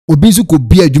Obizu ko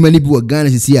bi adwuma ni bi wo Ghana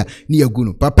sisi a ni yagu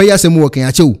no. Papa ya semu wo kan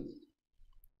ache wo.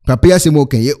 Papa ya semu wo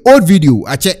kan ye old video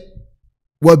ache.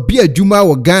 Wa bi adwuma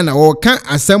wo Ghana wo kan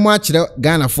asemu a kire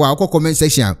Ghana fo a comment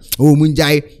section. O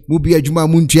munjai mu bi adwuma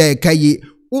muntua e kaye.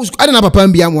 Ade na papa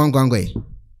mbi amu angwangoye.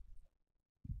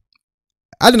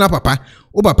 Ade na papa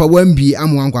o papa wambi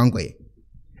amu angwangoye.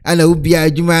 Ana ubi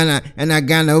adwuma na ana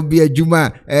Ghana ubi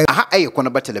adwuma aha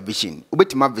Ekuonaba television.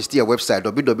 Ubetima visit your website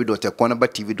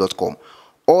www.ekuonabatv.com.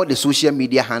 All the social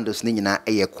media handles ni nyina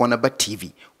Ekuonaba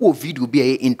TV. O video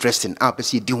be interesting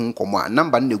apesi di ho nkomo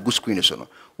number na gu screen so no.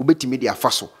 Ubetimi dia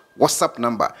faso WhatsApp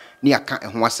number ni aka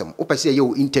ho asem. Opesi ye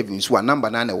o interview so number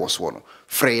na na woso no.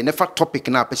 Free never topic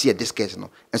na apesi ye discuss no.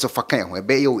 Enso fa kan ho e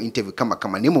be ye o interview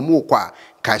kama na mo kwa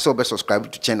kai so be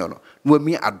subscribe to channel no. No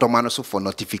mi adoma no so for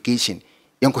notification.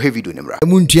 Yanko heavy do nemra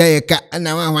muntua ye ka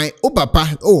na wanwan o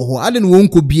papa ho ade no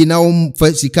wonko bie na wo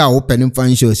fa sika wo penim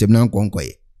fan show sem na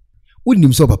nkonkoye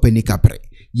unim so papa ni kapre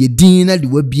ye din na de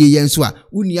wa bie ye nso a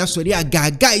uni asori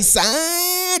agaga isa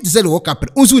de se wo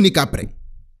kapre unsu ni kapre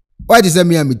why de se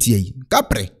me ametie yi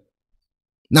kapre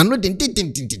na no den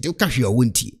ka hwe wo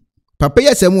ntie papa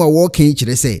ye sem wo kan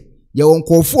kire se ye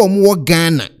wonkofo wo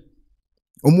Ghana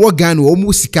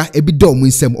omo sika ebi do omo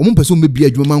nsem omo pese omo bia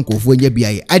adwuma nkofo nya bia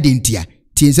ye adentia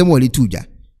tiensem wole tuja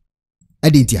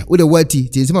adentia wo de wati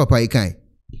tiensem papa yi kan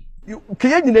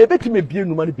kiye nyina ebetime bie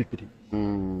numa ne bepere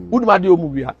wuduma de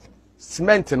omu wi ha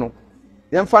cement no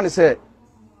yemfa ne se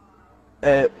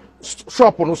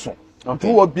shop no so to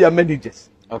wo bia managers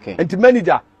okay and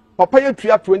manager papa ye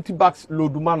tua 20 bucks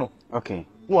loaduma no okay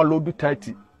no load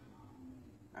 30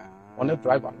 on a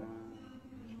driver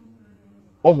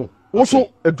oh also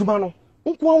eduma no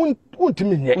nko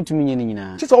wontimi nye ni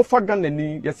nyina tse ofa Ghana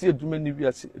ni yesi eduma ni wi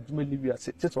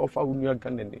ase tse ofa wonu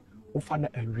Ghana ni ofa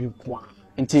na awi nko a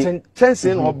nti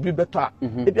chance no bi beto a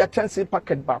e bia chance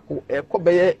packet ba ko e ko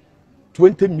be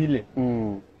 20 million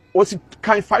o si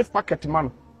kan 5 packet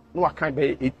man no kan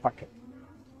be 8 packet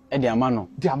e di amano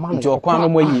nti okwan no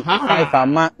moyi 5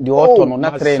 ama di auto no na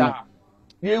 3 no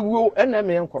ye wo na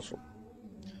me enkoso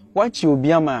wachi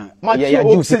obi ama ya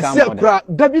ju sika mo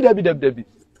dabi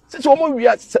se o mo wi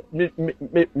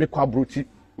me kwa brochi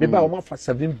me ba o ma fa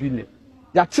 7 billion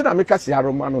ya kira me kasi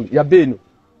aroma no ya be no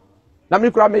na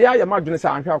me kura me ya ma dwene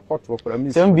sa anhwa koto kura mi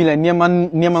 7 billion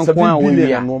niema nko a wo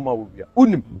wi no ma wo wi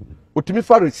unim otimi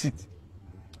fa receipt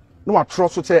no wa tro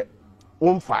so se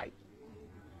on fai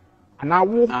ana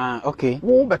wo okay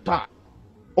wo beta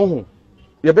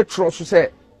ye be tro so se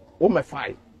wo me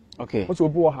fai okay o so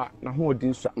obi wo ha na ho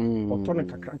odin so oto ne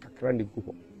kakra ne gu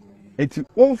ho enti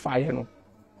on fai no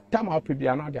tama ope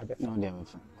bia na dia be no dia be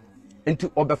enti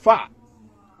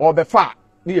obefa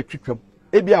ni ye twitwam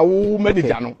e bia wo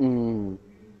manager no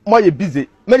mo ye busy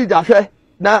manager hwe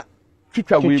na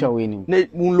twitwa we na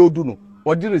mun loadu no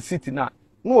o di receipt na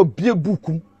obie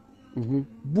bookum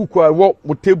book a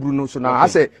wo table no so na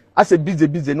ase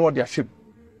busy na o dia ship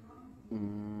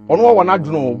ono wo na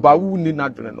dwono ba wu ni na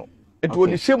dwono no enti wo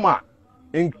di shema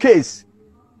in case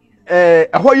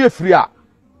ho ye free a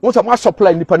won sa ma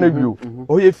supply nipa na bio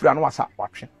ho ye free na wasa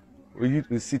watwe o yi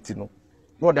receipt no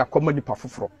no dia come nipa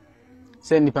foforo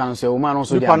se nipa no se o ma no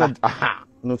so dia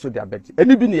no so dia bet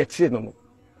eni bi na ye tie no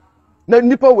na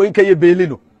nipa we nka ye beli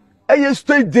no eye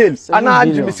straight deal ana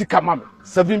adimi sika ma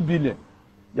 7 billion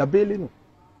ya beli no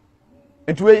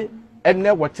enti we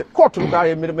enne what court no ga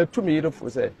ye me tumi yire fo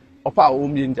se opa o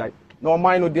mi njai na o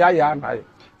man no dia ya na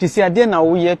ti se ade na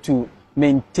wo ye to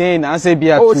maintain as a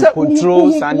bia to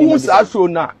control sanity so so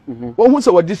na wo hu se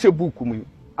wodi se book mu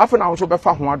afa na wo so be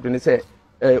fa ho adwene se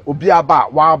obi aba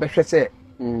wa be hwe se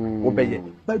wo be ye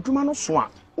ba dwuma no so a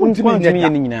undimi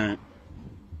nyina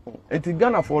enti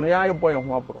Ghana for no ya boy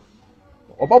ho abro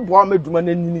obaboa ma dwuma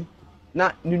na nini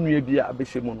na ne nua bi a be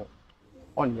hwe mu no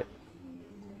onye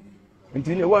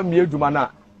enti ne wa mi dwuma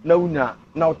na unya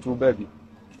na otu ba bi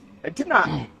enti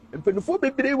na penufo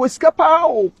bebere wo sika pa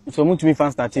o so mutumi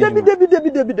fan start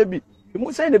debi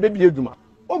mu say na bebi eduma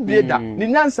obie da ni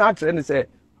nyansa atre ne say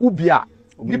ubia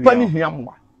nipa ni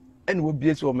hiamwa ene wo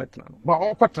bie se o metna no ba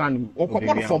o kwatra no o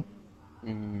kokoro fom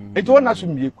eto na so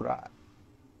mie kura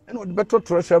ene o de beto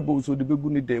treasure bowl so de begu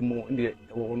ni demo ne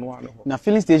wo no ano na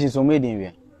filling station so made in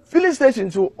wia filling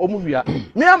station so o mu wia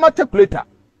me ama calculator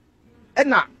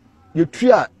ena ye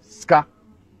tua ska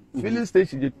filling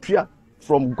station ye tua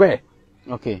from where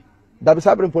okay da be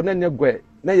sabre mpo na nye gwe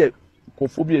na ye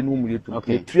kofobia enu mu yetu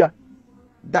okay tua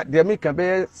that they make be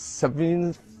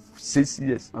 7-6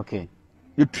 years okay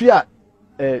you tua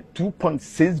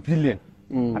 2.6 billion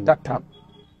at that time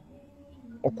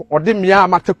ode mia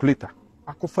ma calculator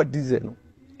akofa diesel no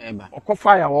eba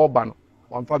okofa ya oba no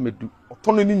wamfa medu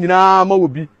otono ni nyina ma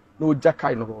obi no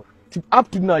jakai no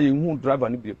up to now you driver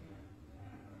ni bi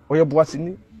oye boase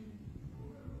ni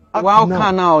wow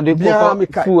can now they go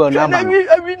fuel na ba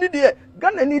every need there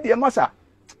Ghana need there masa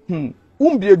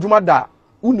umbie dwuma da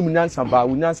unim nyansa ba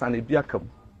unyansa na bia kam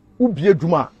ubie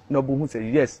dwuma na obo hu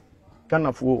say yes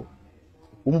Ghana fo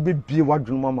be bie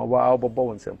wadwuma ma wa obobo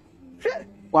wonsem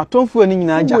wa tonfo ni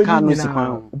nyina jaka no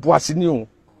sikwan boase ni o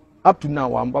up to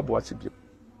now wa mba boase bi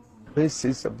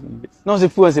no se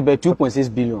fuel se be 2.6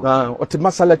 billion o te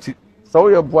masalati so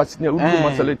your boase ni ubi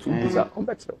masalati ubusa on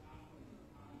better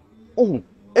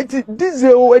eti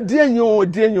diesel o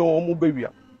edienyo mo bewia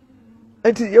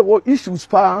eti ye wo issues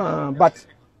pa but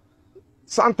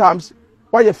sometimes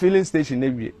why you filling station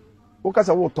every o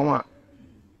kasa wo ton a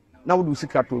na wo du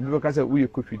sikato obi kasa wo ye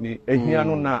kofi ni ehia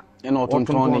no na o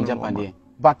ton ni Japan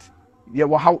but ye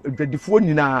wo how dwedifo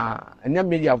nyina enya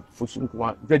media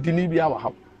fosunko dwedini bia wo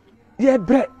how ye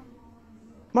bre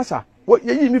masa wo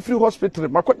ye yi mi free hospital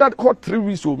makoda hot 3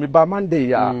 weeks o me ba Monday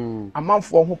ya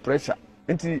amanfo ho pressure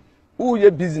enti who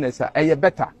ye business a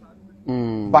better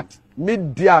but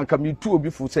media can me too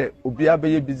before say obi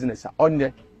abeye business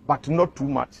on but not too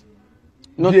much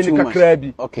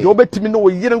okay you betimi no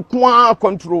yire nko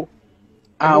control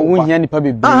won hia nipa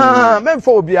bebre men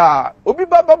for obi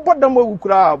baba bodam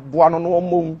awukura boa no no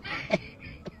mo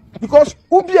because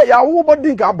obi ya wo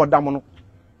body nka bodam no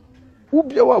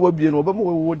obi wa bie no obama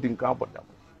wo dinka bodam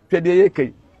twede ye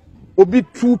kai obi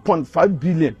 2.5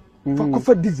 billion for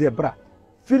kofa dizebra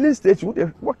filling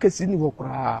station what kesi ni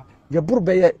hokra ye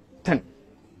burbe ye 10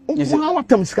 nko wa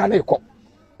tam sika na eko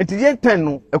enti ye 10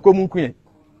 no eko mu nkuye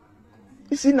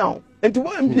isi now enti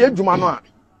wo mbie adwuma no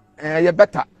a ye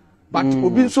better but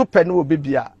obi nso pe no obi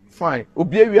bia fine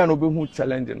obi awia no obi hu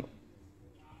challenge no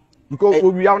because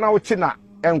obi ya na wo chi na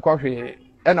enko hwe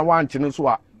e na wan chi no so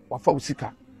a wa fa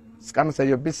sika no say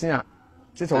your business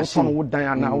say wo ton wo dan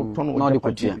ana wo ton wo na de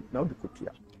kotia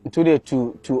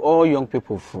to all young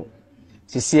people fu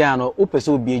sisia no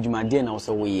opese obi adwuma de na wo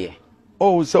se wo ye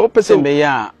so opese be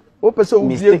ya opese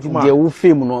obi adwuma de wo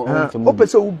fem no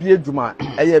opese obi adwuma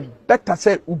eye better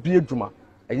say obi adwuma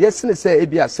eye sene say e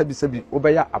bia sabi wo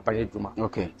be ya abanye adwuma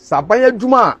okay sabanye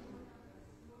adwuma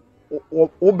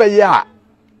wo be ya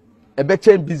e be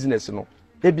chain business no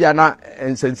e bia na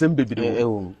ensensem bebre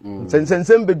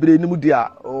ensensem bebre ni mu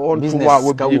dia on to wa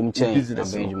wo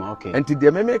business okay enti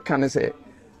de me kan say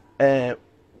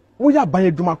we ya ban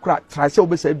adwuma kra try say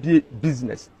obesa bi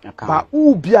business ba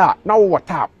u bia na wo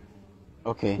tap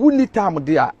okay we need time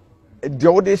there the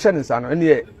audition is an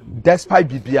any despite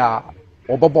bibia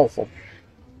obobo form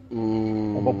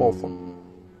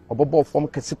obobo form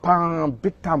kesipan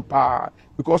big time pa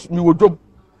because me wo job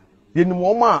ye ni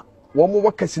mo ma wo mo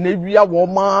wakasi na ewia wo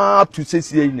ma to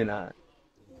sesi nyina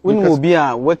woni obi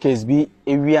a workers bi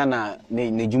ewia na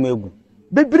dwuma egu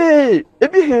bebre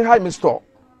ebi hen high me store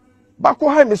bako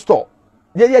high me store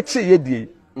ye chi ye die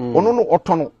ono no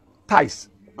otono tiles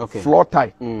okay floor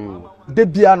tile de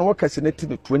bia no wakasi na ti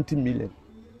 20 million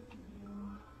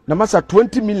na masa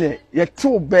 20 million ye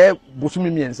ti be bosumi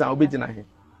miensa obegina he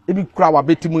ebi kura wa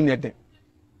betimu ne den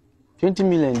 20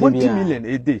 million 20 million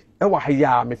a day e wa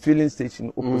haya me filling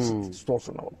station opposite store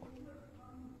so na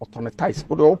otono tiles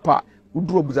o de opa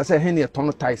uduro buza say he ne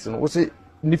tono tiles no wo se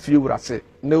ni fie wura se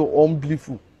ne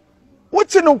unbelievable wo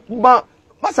ti no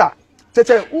masa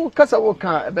tete wo kasa wo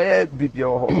kan be bibia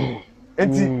ho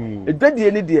enti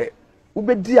edwadie ni de wo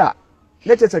bedi a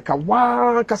le tete ka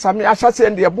wa kasa me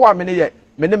ahyase de bo a me ne ye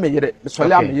me ne me yere me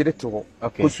sole a me yere te ho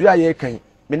kosu a ye kan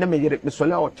me ne me yere me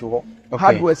sole a te ho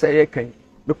hardware say ye kan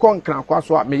me konkran kwa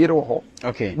so a me yere ho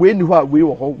okay we ni ho a we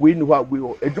ho we ni ho a we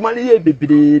ho adwuma ne ye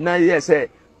bebere na ye say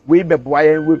we beboa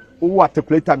ye wo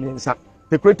articulator miensa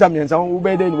articulator miensa wo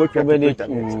be de ni wo twa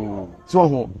so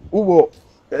ho wo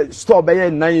store be ye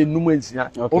na ye numu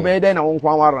ensia wo be de na wo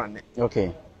nkwa warane okay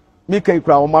me kai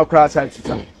kura wo makura sai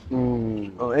tuta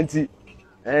enti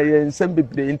ye nsem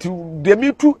bebere enti de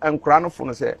mi tu ankura no fo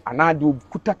no se anade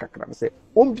okuta kakra no se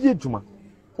on bie adwuma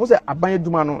wo se aban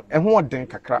adwuma no e ho den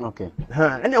kakra okay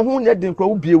ene ho nya den kura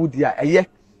wo bie wudi a eye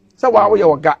se wa wo ye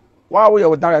woga wa wo ye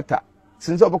wo director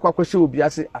since obekwa kwahye obi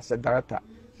ase as a director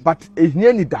but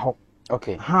ehia ni da ho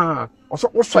okay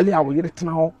oso wo sole a wo yere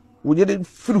tena ho wo yere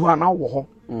firi ho na wo ho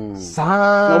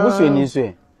na obusu ni so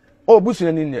e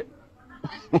obusu ni ne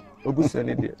obusu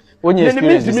ni de onye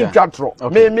experience me twatro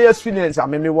me experience a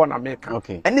me wona me ka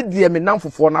okay ene de me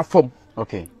namfofo na fam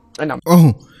okay ena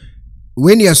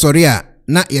when you sorry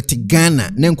na yete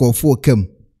Ghana ne nkofo kam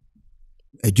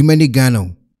adwuma ni Ghana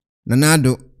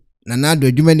nanado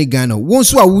adwuma ni Ghana won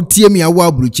so a wotie me awo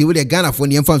abruchi we de Ghana fo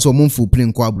ne yemfa so momfo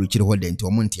plane ko abruchi ho de nti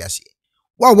omo nte ase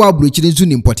wa abrochire nso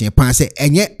ni important pa se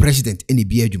enye president ene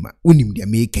bi adwuma unim de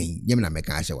mekan nyem na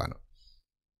meka ahye wa no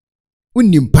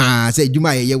unim pa se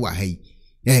adwuma ye wa ha yi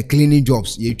cleaning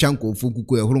jobs ye twa nkofo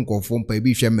kuko ye horo nkofo mpa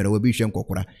ebi hwe mere ebi hwe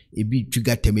nkokora ebi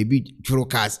twiga tem ebi tworo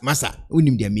cars masa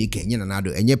unim de mekan nyina na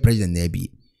do enye president na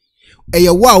bi eye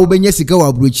wa wo benya sika wa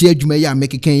abrochi adwuma ya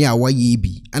mekeken ya wa ye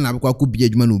bi ana abekwa ko bi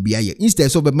adwuma na obi aye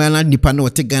instead so be man nipa na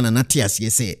ote Ghana na te ase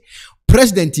se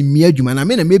president mi adwuma na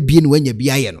me na mebie no wanya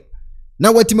bi aye no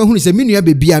na watima hunu se menu ya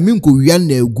bebia me nko wia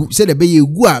na egu se de be ye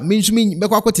egu a me nso me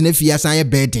bekwa kwete na fie asan ye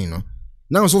bedin no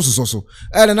na so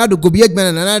na do gobi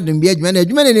adwuma na do bi adwuma na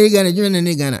adwuma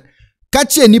ne Ghana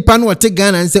kache nipa no ote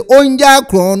Ghana nse onja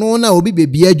kro no na obi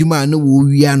bebia adwuma na wo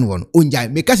wia no onja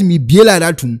me kasi me biela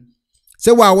datum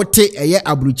se wa wote eye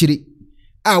abruchiri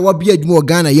a wa bia adwuma o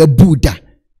Ghana ya buda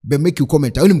be make you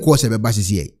comment onim ko se be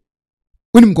basisi ye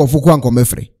onim ko foko anko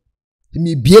mefre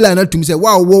mi biela na tum se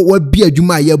wa bia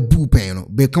adwuma ya bu pen no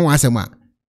be kan asema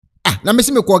na me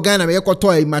se me ko Ghana me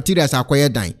yekoto materials akoye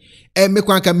dan me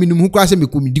ko anka minum hu kra se me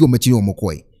ko mi di o machi o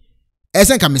mokoi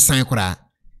sen ka me san kra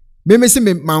me se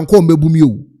me manko mebu mi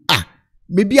o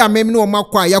me bia me no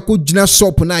makwa yakogina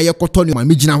shop na yekoto ni ma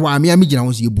me gina ho a me gina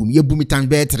ho se yebu mi tan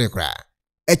be tre kra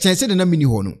chense de na mini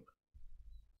ho no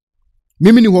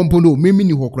mini ho mpo no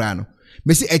mini ho kra no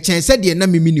me se chense de na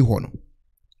mini ho no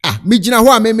me gina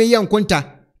ho a me ye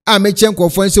nkonta me chen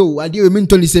kofo nse o ade me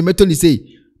ntoni se metoni se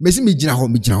me se me gina ho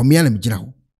me ya na me gina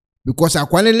ho because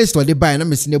akwane list of the buy na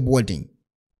me se ne boarding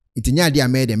itinya ade a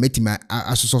me de metima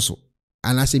asososo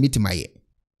ana se metima ye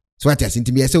so ati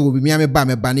asinti me se obi me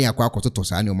ba na yakwa akototo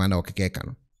sa ne o ma na okekeka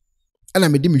no ana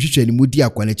me de me hwehwe ni mudi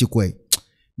akwane chikoi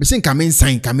me se nka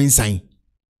me nsan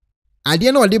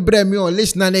ade na ode bra me on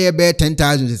list na ye be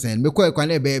 10,000 sen me ko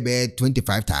ekwane be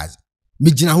 25,000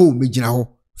 me gina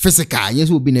ho physical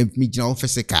yes obi na me gina ho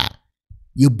physical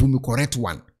ye bu me correct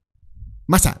one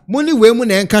masa money we mu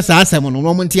na enka sa asem no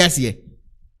no monte ase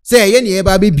say ye ne ye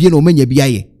ba be bie no manya bia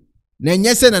ye na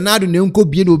enye se na nadu ne nko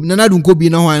bie no na nadu nko bie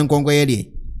na ho nkonko ye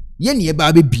de ye ne ye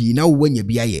ba be bie na wo wanya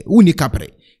bia ye uni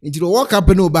kapre ntiro wo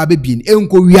kapre no ba be bie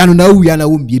enko wia no na wia na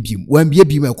wo bie bie wan bie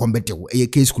bie me kombete wo ye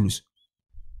case close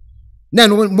na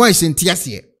no mo senti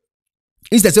ase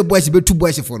instead say boys be two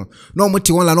boys for no mo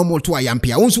te won la no mo to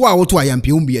ayampia wonso wa wo to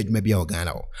ayampia wo bie adwuma bia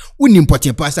Ghana wo uni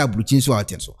important pass abruchin so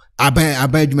aten so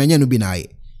aban adwuma nya no bi na ye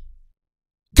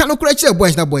kanu kura che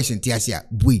boys na boys senti ase a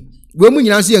bui we mu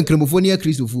nyina so ye nkremofo ne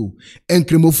kristofo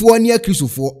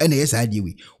ena ye sa die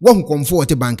we wo hu komfo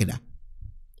te bank da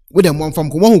we dem won fam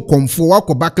ko wo hu komfo wa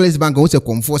ko Barclays bank wo se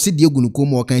komfo se die gunu ko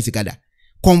mo kan sika da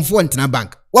komfo ntena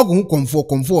bank wo hu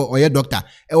komfo oye doctor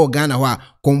wo Ghana ho a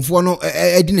komfo no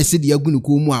edi ne se die gunu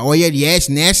ko mu a oye yes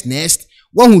next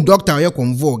wo hu doctor oye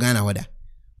komfo Ghana ho da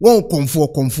wo hu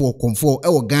komfo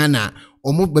wo Ghana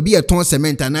omo baby eton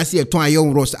cement anase eton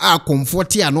iron rods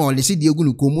comfort ya no le se die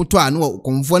gunu ko mu to no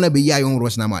comfort na be ya iron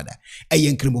rods na mada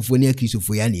eye nkremofo ne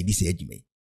akisofo ya na edi se adwuma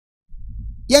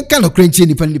yan kan okrenche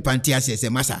ni panti asese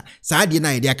masa saa die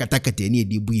na ede akatakata ni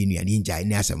edi buyi nua ni nja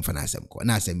ni asem fa na asem ko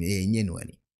na asem enye no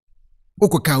ani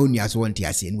okoka oni aso wonti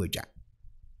ase ni wadwa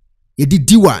yedi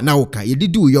diwa na oka yedi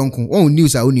diwo yonko on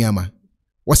news a oni ama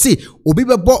wose obi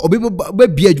be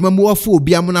bia adwuma mu wafo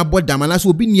obi amuna bodam na so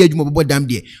obi ni adwuma bodam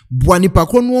de bua nipa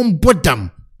kro no bodam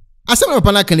asem na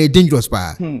papa na kan dangerous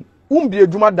pa umbi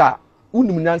adwuma da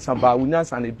unim nyansa ba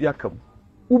unyansa na bia kam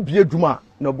ubi adwuma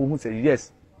na obo hu say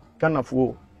yes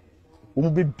kanafo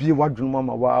be bia wadwuma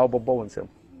ma wa obobo wonsem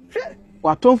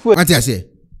watonfo ati ase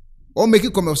o make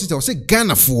it come sister o say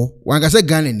Ghana fo wanga say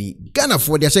Ghana ni Ghana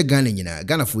fo de say Ghana nyina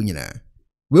Ghana fo nyina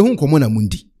we hu komo na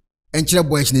mundi enkyere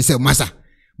boys ne say masa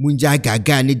munja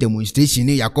gaga ni demonstration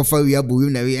ni yakofa wi aboyu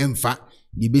na we emfa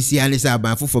ni besi ale say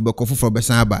aban foforo be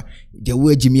san aba je wo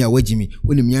agimi a wagimi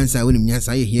onim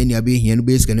nyansa ye hia ni abe hia no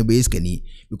be iska ni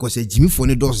because agimi fo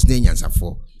ne dos ne nyansa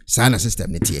fo sana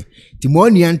system ne tie ti mo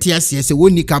ni ante ase se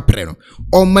woni kapre no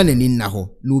o ma na ni na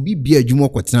ho na obi bia adwuma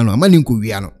kwotena no ama ni nko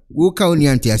wia no wo ka oni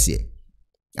ante ase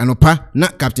anopa na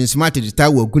Captain Smart de ta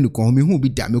wa gunu ko me hu bi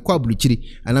da me kwa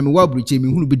abruchiri ana me wa abruchiri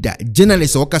me hu bi da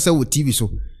journalist o kasa wo TV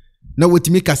so na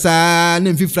wotimi kasa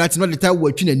na mfifrat no de ta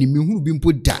wa twi na ni me hu bi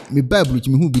mpo da me ba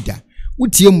abruchiri me hu bi da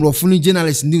wotie mrofo no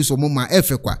journalist news o mo ma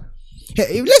efe kwa.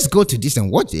 Hey, let's go to this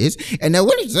and watch this and I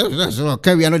want to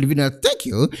carry on the video. Thank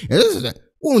you.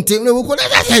 Unte no ko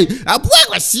na say aboa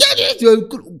kwasia de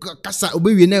kasa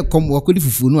obewie na kom wakodi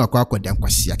fufu no akwadan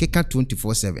kwasia keka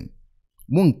 24/7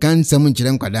 mun kan sam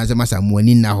nkire nkwadan se masa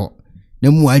muani na ho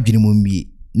na mu adwene mu mie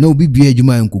na obi bia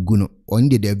adwuma nkugu no on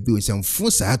de da bi osem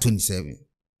fu saa 27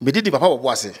 medidi papa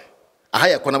bobo ase aha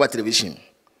ya Ekuonaba television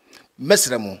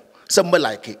mesremu se mo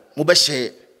like mo be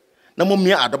share na mo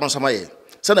mia adom nsama ye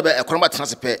Send a Ekuonaba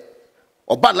transfer.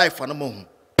 Or bad life for no more.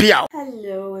 Pia.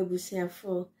 Hello,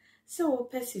 Ebusiafo. So,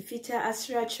 Pesifita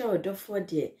Asracha or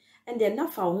Dofodie, and they're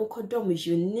not for Hokodom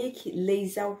unique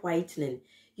laser whitening.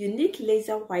 Unique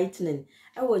laser whitening.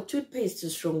 Our toothpaste to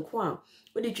strong quan.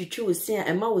 What did you choose? Say,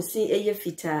 and ma was saying a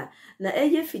fita. Na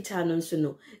eye fita non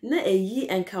sono. Na a ye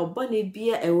and carbonate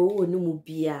beer a wo no mu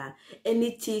beer.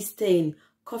 Any tea stain,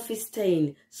 coffee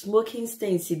stain, smoking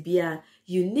stain, beer.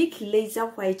 Unique laser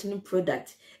whitening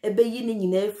product. Ebe yini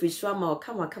nyina free swama o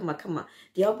kama.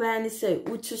 The oba say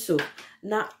utu so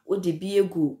na o de bi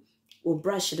egu o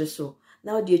brush do so.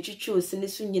 Na o de atwitwe so ne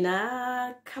so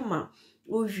nyina kama.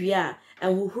 O hwia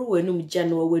and huhuru wenum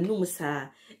jano wenum saa.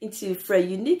 Into for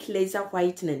unique laser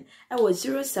whitening. I was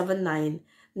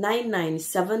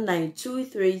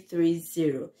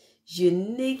 07999792330.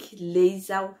 Unique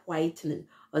laser whitening.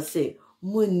 Or say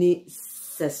muni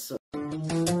seso.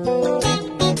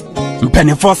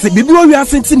 Pennyforce bibi o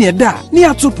wiase ntine da ni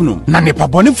atopnum na ne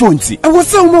pabone fonti e wo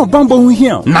se wo bambo hu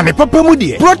hia na ne papa mu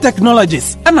de Pro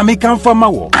Technologies ana me kan fama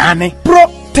wo ane Pro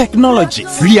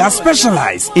Technologies. We are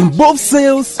specialized in both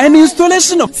sales and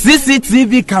installation of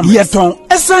CCTV cameras. Yeton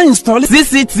esa install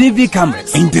CCTV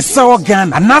cameras in the South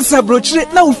Ghana and NASA brochure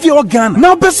na ufi Ghana.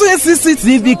 Now person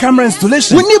CCTV camera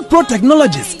installation. We need Pro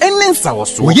Technologies and in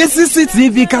South. We get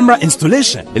CCTV camera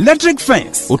installation, electric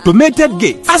fence, automated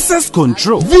gate, access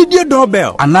control, video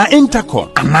doorbell, and intercom,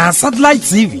 and satellite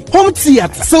TV, home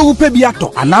theater, so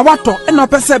upebiato, and wato, and a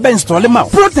person install them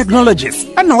out. Pro Technologies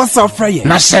and our software.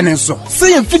 Na shenenso.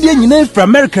 Say Fidya nyina from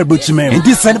America Bruchman. And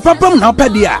this and papa na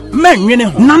pedia. Man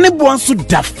yene nane bo anso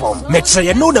da form. Make sure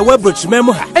you know the web Bruchman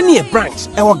mo ha any a branch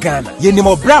e wo Ghana. Ye ni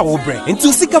mo bra wo bre.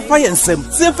 Into sika fire nsem.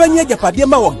 Se fanya japade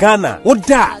ma wo Ghana. Wo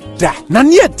da. Na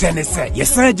near tenese.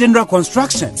 Yes, general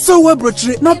construction. So web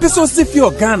Bruchman na peso si fi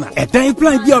o Ghana. E dan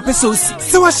plan bi o peso si.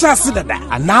 Se wa sha se dada.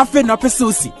 Anafe na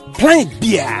peso si. Plan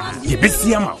bia. Ye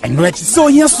besi ama. Eno echi so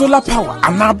yen solar power.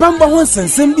 Ana bamba ho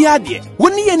nsensem bi ade.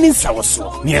 Woni ye ni nsa wo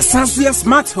so. Ne esanso ye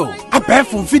smart home. Abẹ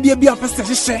fun fidie bi apese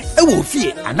hyehyẹ e wo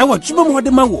fie. Ana wa twuma mo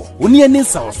de ma wo. Woni ye ni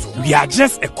nsa wo so. We are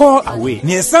just a call away.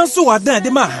 Ne esanso wa dan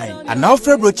de ma han. Ana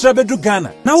ofre brochire bedu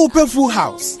Ghana. Na wo pe full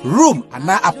house, room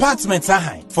ana apartment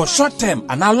ahan. For short term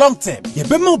ana long term. Ye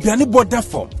be ma obiane border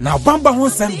form. Na bamba ho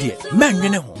nsem de.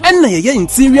 Manwene ho. Enna ye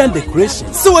interior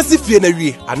decoration. So wasi fie na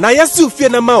wie. Ana ye su fie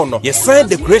na ma no. Ye sign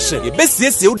decoration. Ye be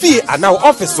siesie fie ana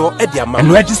office so e dia ma.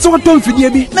 Eno e so tom fidie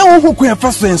bi. Na wo ho kwan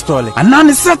fa so install. Ana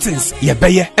ne settings ye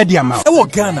beye e dia ma. Ewo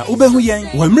Ghana ubehu yen.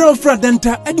 Wo mre ofra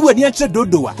denta e de wani ache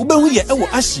dodoa. Ubehu ye ewo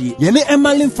ahye. Ye ne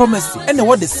Emalin Pharmacy e na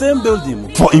wo the same building.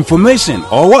 For information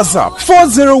or WhatsApp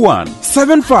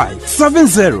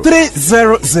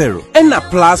 401-7570-300 and a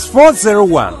plus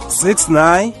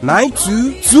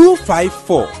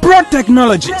 401-6992-254. Pro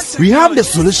Technologies. We have the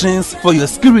solutions for your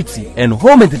security and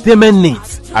home entertainment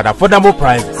needs at affordable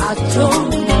prices.